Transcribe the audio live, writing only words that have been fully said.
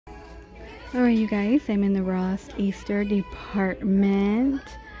Alright you guys, I'm in the Ross Easter department.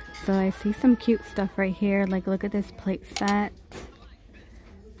 So I see some cute stuff right here. Like look at this plate set.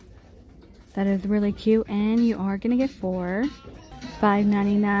 That is really cute, and you are gonna get 4.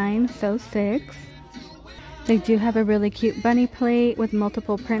 $5.99, so 6. They do have a really cute bunny plate with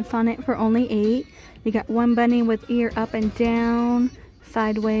multiple prints on it for only 8. You got one bunny with ear up and down,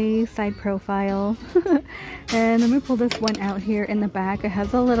 sideways, side profile. And let me pull this one out here in the back. It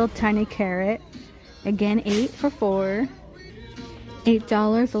has a little tiny carrot. Again, 8 for 4.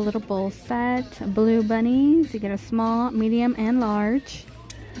 $8, a little bowl set. Blue bunnies. You get a small, medium, and large.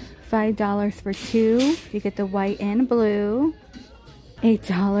 $5 for 2. You get the white and blue.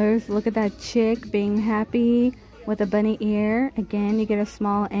 $8. Look at that chick being happy with a bunny ear. Again, you get a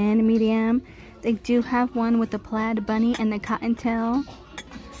small and medium. They do have one with the plaid bunny and the cottontail.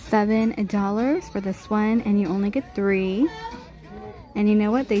 $7 for this one, and you only get 3. And you know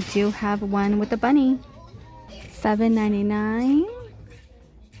what? They do have one with the bunny. $7.99.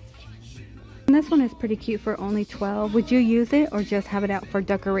 And this one is pretty cute for only 12. Would you use it or just have it out for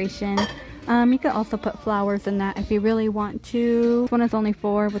decoration? You could also put flowers in that if you really want to. This one is only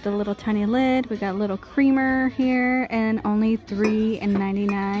 4 with a little tiny lid. We got a little creamer here, and only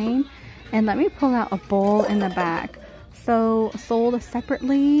 $3.99. And let me pull out a bowl in the back. So sold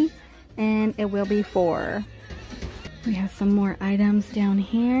separately, and it will be 4. We have some more items down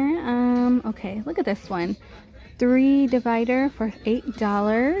here. Okay, look at this one. 3 divider for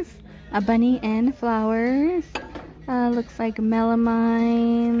 $8. A bunny and flowers. Looks like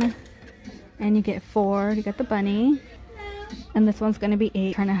melamine. And you get 4. You got the bunny. And this one's going to be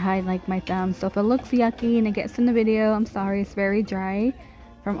 8. Trying to hide like my thumb. So if it looks yucky and it gets in the video, I'm sorry. It's very dry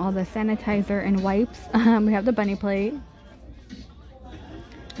from all the sanitizer and wipes. We have the bunny plate.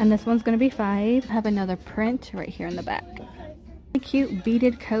 And this one's going to be 5. I have another print right here in the back. Cute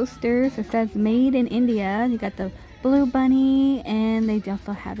beaded coasters. It says made in India. You got the blue bunny, and they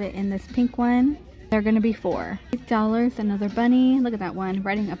also have it in this pink one. They're going to be 4. $8, another bunny. Look at that one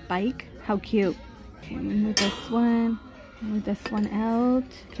riding a bike. How cute. Okay, let me move this one. Move this one out.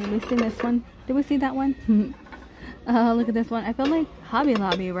 Okay, we've seen this one. Did we see that one? Look at this one. I feel like Hobby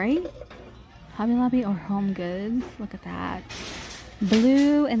Lobby, right? Hobby Lobby or Home Goods. Look at that.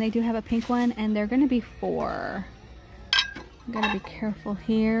 Blue, and they do have a pink one, and they're going to be 4. I'm going to be careful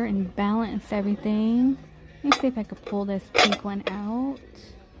here and balance everything. Let me see if I could pull this pink one out.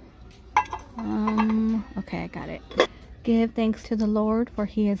 Okay, I got it. Give thanks to the Lord, for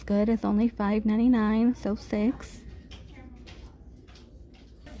he is good. It's only $5.99, so 6.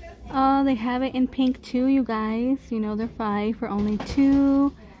 Oh, they have it in pink too, you guys. You know they're 5 for only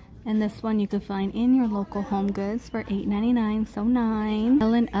 2. And this one you could find in your local Home Goods for $8.99, so 9.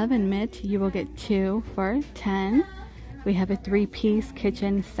 Ellen oven mitt, you will get 2 for 10. We have a 3-piece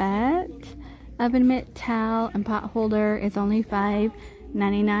kitchen set. Oven mitt, towel, and pot holder is only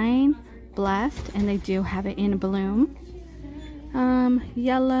 $5.99. Blessed, and they do have it in bloom.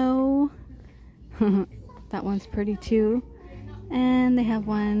 Yellow. That one's pretty too. And they have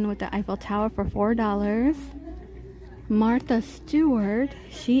one with the Eiffel Tower for $4. Martha Stewart,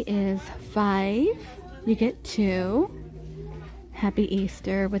 she is 5. You get 2. Happy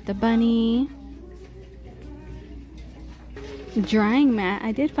Easter with the bunny. Drying mat,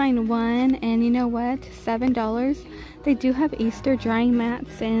 I did find one, and you know what? $7. They do have Easter drying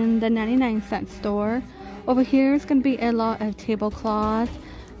mats in the 99-cent store. Over here is going to be a lot of tablecloth,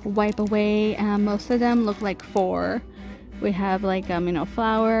 wipe away. Most of them look like 4. We have like you know,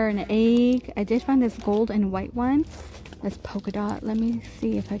 flour and an egg. I did find this gold and white one. This polka dot. Let me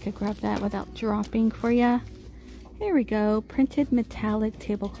see if I could grab that without dropping for you. Here we go. Printed metallic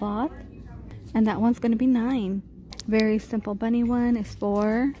tablecloth. And that one's going to be 9. Very simple bunny one is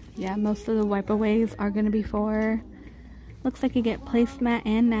 4. Yeah, most of the wipe-aways are going to be 4. Looks like you get placemat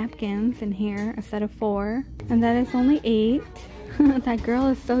and napkins in here, a set of 4. And that is only 8. That girl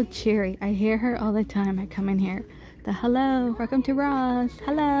is so cheery. I hear her all the time I come in here. The hello, welcome to Ross,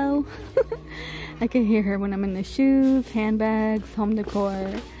 hello. I can hear her when I'm in the shoes, handbags, home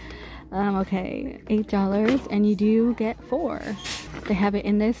decor. Okay, $8, and you do get 4. They have it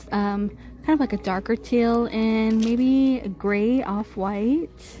in this kind of like a darker teal and maybe a gray off-white.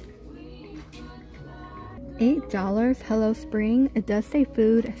 $8, Hello Spring. It does say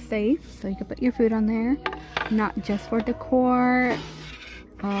food safe, so you can put your food on there. Not just for decor.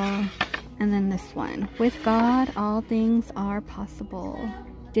 And then this one. With God, all things are possible.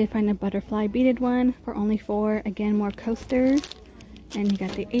 Did find a butterfly beaded one for only 4. Again, more coasters. And you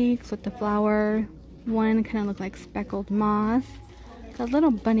got the eggs with the flower. One kind of look like speckled moth. A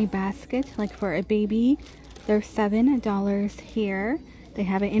little bunny basket, like for a baby. They're $7 here. They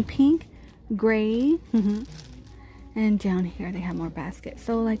have it in pink, gray. And down here they have more baskets.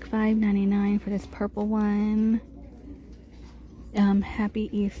 So like $5.99 for this purple one. Happy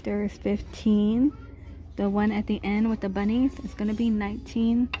Easter is $15. The one at the end with the bunnies is going to be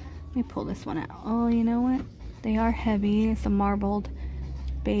 $19. Let me pull this one out. Oh, you know what? They are heavy. It's a marbled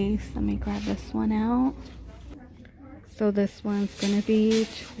base. Let me grab this one out. So this one's going to be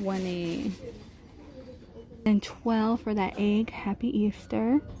 $20. And $12 for that egg. Happy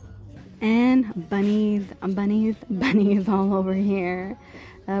Easter. And bunnies all over here.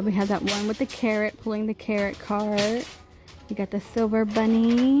 We have that one with the carrot, pulling the carrot cart. We got the silver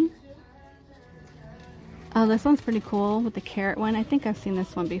bunny. Oh, this one's pretty cool with the carrot one. I think I've seen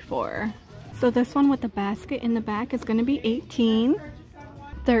this one before. So this one with the basket in the back is going to be $18.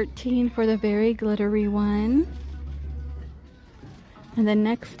 $13 for the very glittery one. And then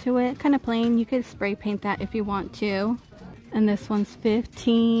next to it, kind of plain, you could spray paint that if you want to. And this one's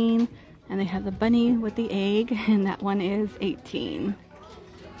 $15. And they have the bunny with the egg, and that one is $18.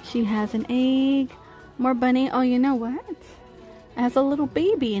 She has an egg. More bunny. Oh, you know what? It has a little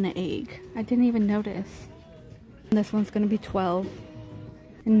baby in an egg. I didn't even notice. This one's going to be $12.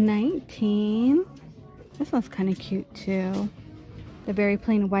 $19. This one's kind of cute too. The very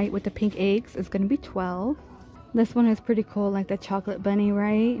plain white with the pink eggs is going to be $12. This one is pretty cool, like the chocolate bunny,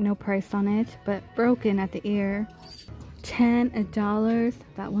 right? No price on it, but broken at the ear. $10.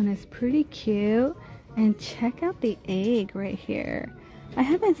 That one is pretty cute. And check out the egg right here. I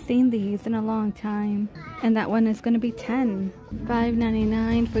haven't seen these in a long time. And that one is going to be $10.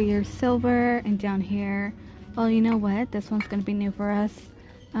 $5.99 for your silver. And down here, oh, you know what? This one's going to be new for us.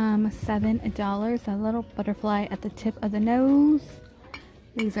 $7. A little butterfly at the tip of the nose.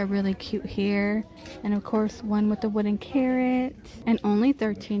 These are really cute here. And of course, one with the wooden carrot. And only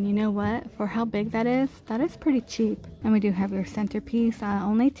 $13. You know what? For how big that is pretty cheap. And we do have your centerpiece.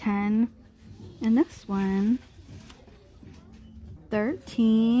 Only $10. And this one,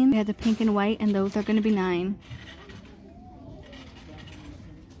 $13. We have the pink and white, and those are going to be $9.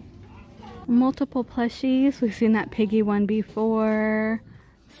 Multiple plushies. We've seen that piggy one before.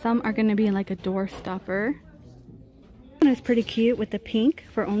 Some are going to be like a door stopper. This one is pretty cute with the pink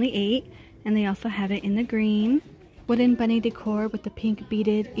for only $8. And they also have it in the green. Wooden bunny decor with the pink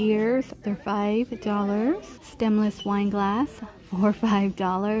beaded ears. They're $5. Stemless wine glass for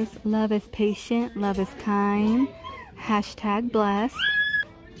 $5. Love is patient. Love is kind. Hashtag blessed.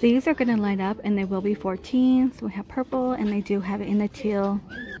 These are going to light up and they will be $14. So we have purple and they do have it in the teal.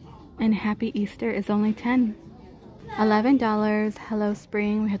 And Happy Easter is only $10. $11. Hello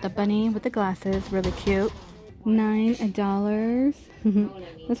Spring. We have the bunny with the glasses. Really cute. $9.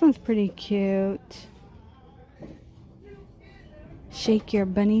 This one's pretty cute. Shake your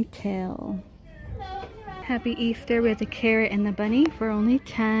bunny tail. Happy Easter. We have the carrot and the bunny for only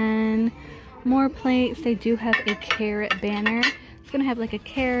 $10. More plates. They do have a carrot banner. It's going to have like a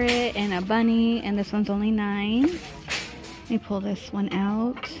carrot and a bunny. And this one's only $9. Let me pull this one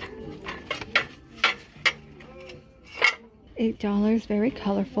out. $8. Very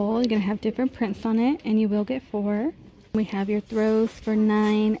colorful. You're going to have different prints on it. And you will get 4. We have your throws for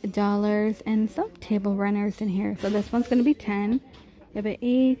 $9. And some table runners in here. So this one's going to be $10. You have an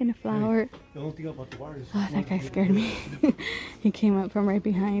egg and a flower. Oh, that guy scared me. He came up from right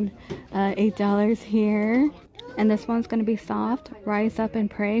behind. $8 here. And this one's going to be soft. Rise up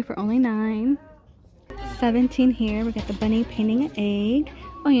and pray for only $9. $17 here. We got the bunny painting an egg.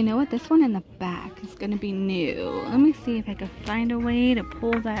 Oh, you know what? This one in the back is going to be new. Let me see if I can find a way to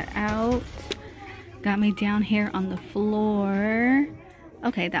pull that out. Got me down here on the floor.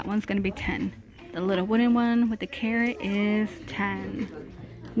 Okay, that one's going to be $10. The little wooden one with the carrot is $10.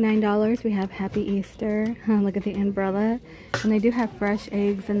 $9. We have Happy Easter. Look at the umbrella. And they do have fresh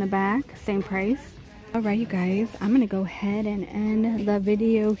eggs in the back. Same price. Alright, you guys. I'm going to go ahead and end the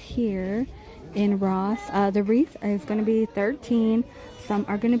video here in Ross. The wreath is going to be $13. Some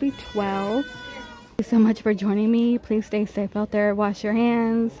are going to be $12. Thank you so much for joining me. Please stay safe out there. Wash your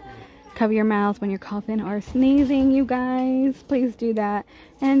hands. Cover your mouth when you're coughing or sneezing, you guys. Please do that.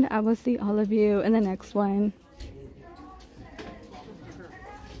 And I will see all of you in the next one.